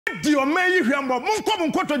Dio may hwembo munko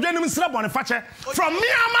nkoto dwanim sra bone fache from me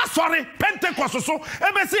am sorry Pentecost so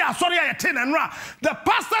ebesi asori ayete na nra the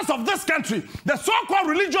pastors of this country the so-called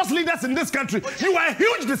religious leaders in this country you are a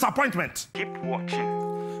huge disappointment. Keep watching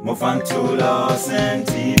Mofanto Lordson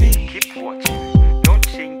TV. Keep watching, don't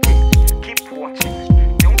change it. Keep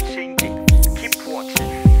watching, don't change it. Keep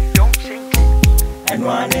watching, don't change it. And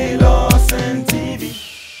one Lordson TV.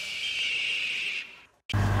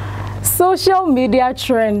 Social media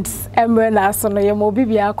trends embrana so no yemo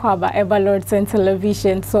bibia kwaba eba Lordson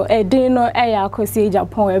television so edino eya akosi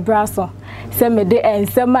agyapong ebraso se me de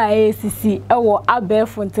ensema ACC ewo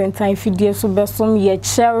abefo tentan fidie so besom ye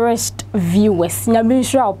cherished viewers nyame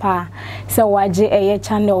nhwa pa se waje eye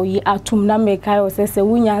channel yi atum na mekai o se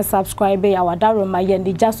wunya subscribe ya wadaro ma ye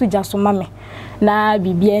ndi jaso mame na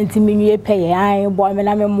bibia ntimi nwie peye an bo me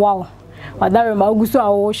na me mwa wadare ma ogusu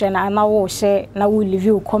awo hye na na wo hye na wo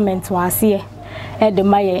leave comment wa ase e de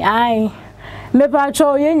maye ai me pa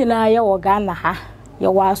cho ye nyina ye wo Ghana ha ye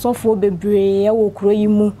wa asofo bebre ye wo kuro yi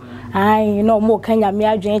mu ai no mo kanya me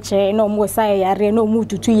adwen kire no mo sa yare no mo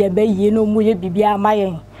tutu ye bayi no mo ye bibia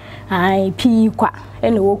maye ai pi kwa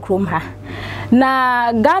ene wo krom ha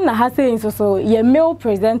na Ghana ha say so ye male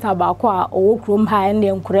presenter ba kwa wo krom ha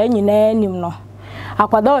ene nkura nyina anim no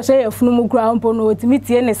akwada o shey efunu kura mpo no otimi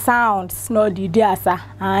tie ne sounds no di asa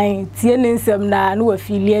ai tie ne nsem na no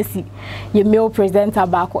affiliate ye male presenter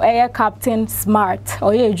bako eye Captain Smart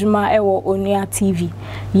oye adwuma ewo Onua TV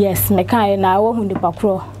yes me kai na wo hu nipa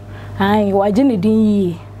kro ai waje ne din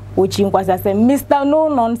yi ochi nkwasasem Mr No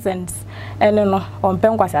Nonsense ene no ompe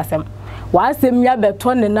nkwasasem wasem ya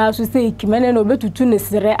beto ne na so sei kimene no betutu ne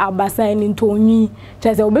sere abasan ni ntonyi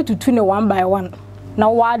chese obetutu ne one by one na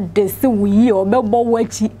what de se wi obebo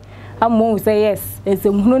wachi amon say yes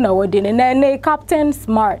esemhunu na wode ne Captain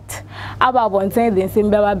Smart ababonten de nsem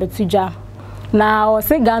beba betuja na o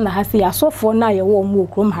se Ghana ha se asofo na ye wo mu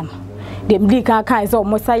okrom ha dem di kan se o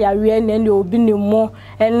mosa ya we ne obi ne mo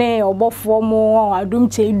ene obofour mo adum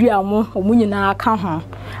chedua mo omunyina aka ho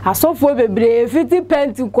asofo bebre fiti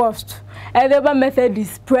Pentecost edeba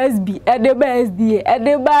Methodist Presby edeba SDA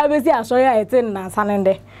edeba be si asori ayete na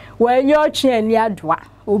sanende when your chain ni adwa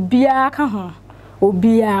obia aka ho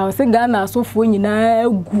obia o se Ghana asofo nyina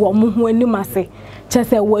gu omo ho anim ase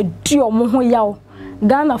chese wadi omo ho yaw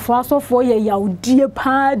Ghana fo asofo ye yawdie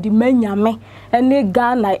pa di manyame ene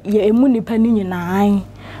Ghana ye emu nipa ni nyina an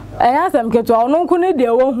ayasem keto ono nko ne de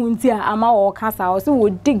wo hu nti a ama wo kasa o se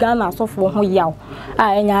wodi Ghana asofo ho yaw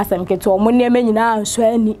a enya asem keto omo ne nyina anso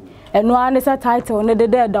ani eno anisa title ne de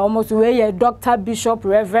da almost we ye Dr. Bishop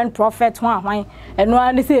Reverend Prophet hwan eno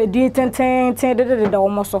anisa edi tenten de da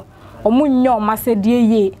almost omo nyo masede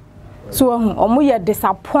ye so omo ye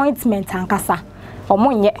disappointment ankasa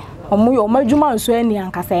omo nye omo yo madwuma nso ani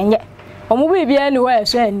ankasa enye omo bibia ni wa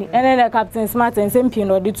so ani ene Captain Smart nsempie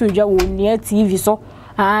no de tuja wo Onua TV so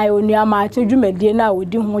ai Onua ma atwumadie na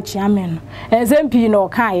odi ho chiamen nsempie no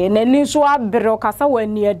kan na ni so abere kasa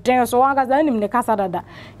wani eden so wankasa anim ne kasa dada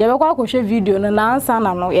ye be kwa akohwe video no na ansa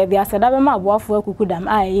na no ye bi aseda be ma aboafo akukudam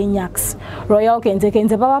ai nyax Royal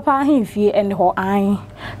Kente papa ahimfie ene ho ai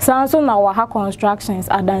sanso na wa ha constructions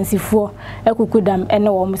adansifo akukudam ene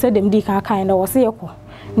wo mo se dem di kan na wo se yekọ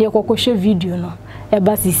ne kokohwe video no e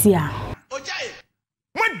ba sisi a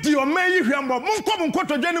Dio may hwembo munko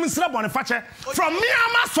nkoto dwanim sra bone fache from me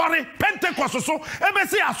am sorry Pentecost so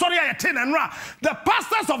ebesi asori ayete na nra the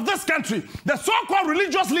pastors of this country the so-called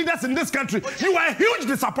religious leaders in this country you are a huge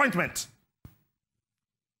disappointment.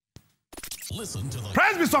 Listen to the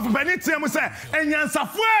Praise of Benitiam we say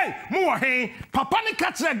enyansafue mu wo hen papa ni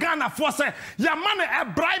ka kire Ghana for say ya man a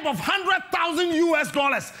bribe of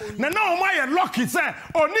 $100,000 na o ma ye lucky say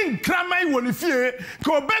oni nkramai woni fie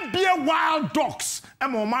ko be wild dogs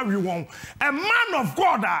ema ma wi won a man of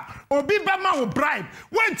God obi be ma wo bribe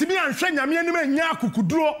went me anhwe nyame anim anya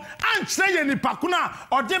akukuduro ankyere ye nipa kuna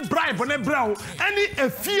o de bribe ne brao ani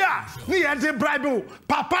efia ni ye de bribe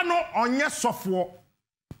papa no onye sofo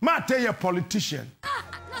Mate a politician.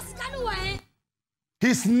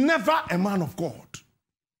 He's never a man of God.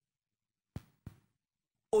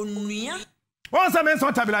 Once a man saw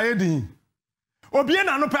Tabila Edi.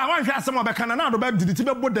 Obiena no pa one share some of the Canada about the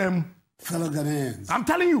Tibe them. Fellow Ghanaians. I'm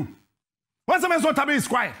telling you. Once a man saw Tabi is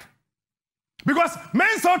quiet. Because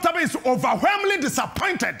men saw Tabi is overwhelmingly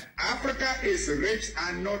disappointed. Africa is rich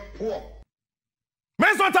and not poor.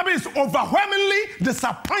 Men saw Tabi is overwhelmingly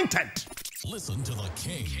disappointed. Listen to the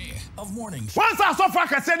king of morning. Once I saw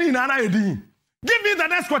Faka said in Anna Edi. Give me the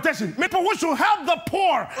next quotation. People who should help the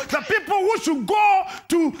poor, the people who should go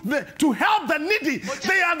to help the needy,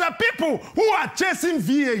 they are the people who are chasing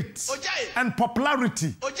V8 and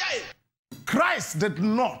popularity. Christ did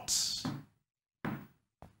not.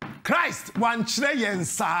 Christ one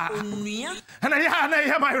yensa. And I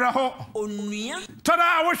hear my raho.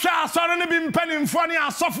 Tada washa sorry be penning funny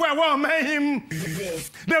and software will make him.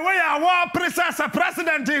 The way I war princess a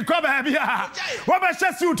president in Kobe. What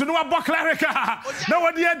best you to know about Clarica? No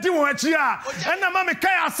what you do at ya. And the mammy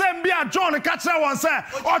Kaya send be a John catcher one say,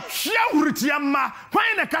 or Chiauritiama.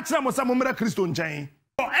 Why in a catcher was some Mumra Christian Jane?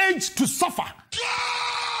 For age to suffer.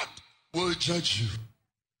 God will judge you.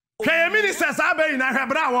 Kaya ministers abe in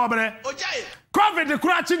Agradaa wobre. COVID the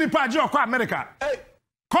crachi ni pa jo kwa America.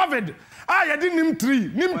 COVID ya di nim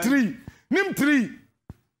 3.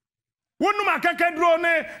 Wonu makaka dro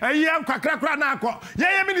ne ayi kwakrakra na akọ.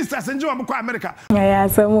 Ye ministers nje wo kwa America. Ya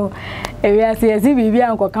samu. Ewi ase bibi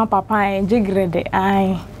anko kan papa en jigrede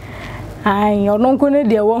ai. Ai ononko ne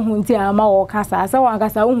de wo hu nti ama wo kasa. Asa wan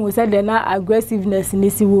kasa wo hu se de na aggressiveness ni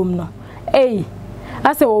si wom no.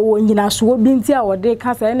 Ase wo nyina so bi nti a wo de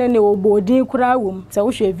kasa ene ne obodin kura wom se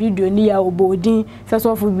wo hwe video ni ya obodin se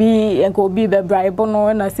so fu bi enko bi be bribe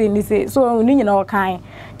no na se ni se so ni nyina wo kan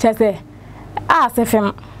chese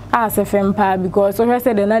asefem pa because so hwe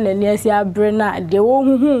se de na nani asi abre na de wo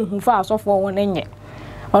hu fa asofo won enye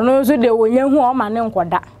ono so de wo nya hu o ma ne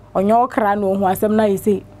nkoda onye okra na ohu asem na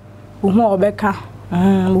yise ohu obeka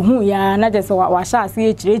ohu ya na je se wa sha ase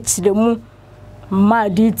echire mu ma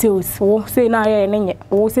details wo say na ye nenye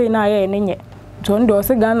wo say na ye nenye to ndo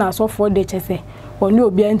se ga na so for de chese oni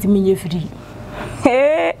obi antimi nye free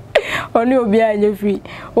oni obi anye free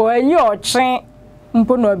o anyi o twen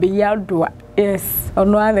mpo no be ya doa yes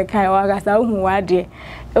ono ane kai wa ga sa hu wa de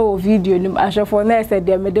o video nim ashofo na ese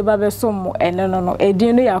de me de ba be som mo ene no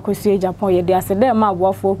edin no yakosu Japan ye de ase de ma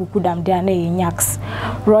aboafo okukudam de na ye nyax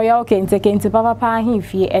Royal Kente papa pa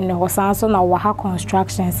ahimfie ene hosanso na waha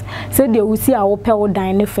constructions se de wusi a wo pe wo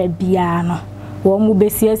dan ne fa bia no wo mu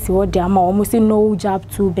besiasi wo de ama wo mu say no job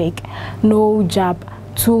too big no job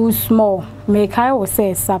too small make I will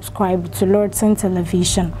say subscribe to Lordson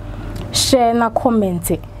television share na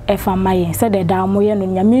comment efa maye se de da mo ye no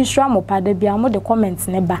nyame nhwa mo pa da bia mo de comment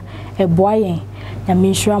ne ba eboa yen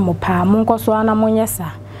nyame nhwa mo pa mo nkoso ana mo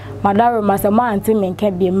nyesa madaro masemo anti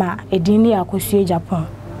menke bi ma edini akosu Japan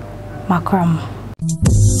makram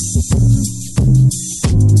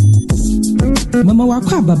Mama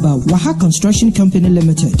Wakwa Baba, Waha Construction Company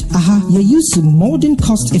Limited. You use modern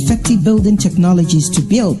cost-effective building technologies to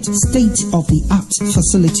build state-of-the-art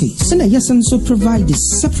facilities. And yes, also provide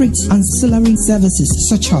separate ancillary services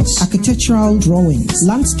such as architectural drawings,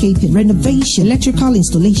 landscaping, renovation, electrical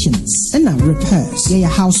installations, and repairs. Yeah,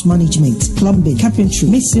 house management, plumbing, carpentry,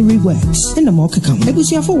 masonry works, and the more come.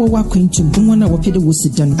 Ebusia for Wawa Quintum, one hour pedo was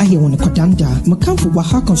done. I hear on a Kodanda, Makamfu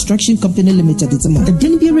Waha Construction Company Limited. It's a man. The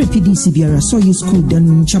Denbiara PDC Biara saw you school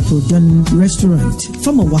done, chapel done, restaurant.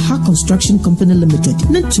 From a Waha Construction Company Limited.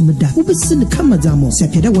 Nantumada, who was in the Kamadamo,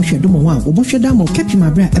 Sepeda Washadumo, Oboshadamo,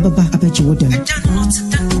 Capimabra, Ababa, Apachiwoda.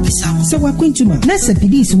 So we're going to Manasseh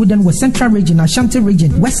PDC Wooden was Central Region, Ashanti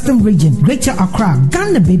Region, Western Region, Greater Accra,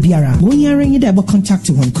 Ghana Babyara. When you're ringing the able contact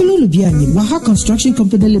one. Kululu Biani, Waha Construction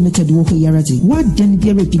Company Limited, Woko Yarati. What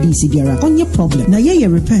Denbiara PDC Biara on your problem? Now, yeah,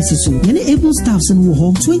 repairs is so. You're able staffs in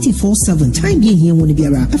Woho 24/7. Time being here when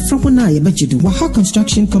Biara. From one eye, but you do. Waha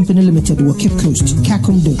Construction Company Limited, Cape Coast,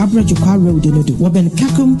 Kakumdo, Abrajukwa Road, Inodo, Waben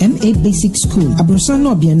Kakum, MA Basic School,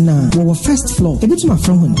 Abrosano Biana, our first floor. A bit my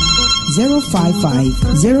from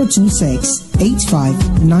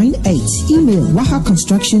 055-026-8598. Email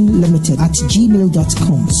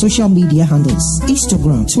wahaconstructionlimited@gmail.com. Social media handles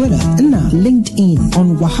Instagram, Twitter, and LinkedIn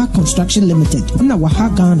on Waha Construction Limited, and Waha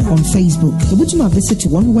Ghana on Facebook. A bit my visit to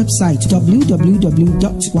one website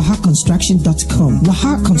www.wahaconstruction.com.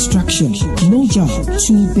 Waha Construction, no job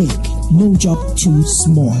too big, no job too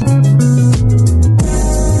small.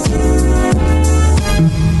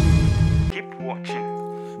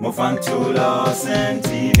 Mofanto Lordson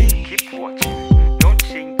TV. Keep watching, don't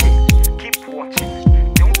change it. Keep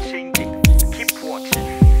watching, don't change it. Keep watching,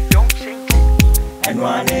 don't change it. And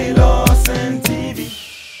one Lordson TV.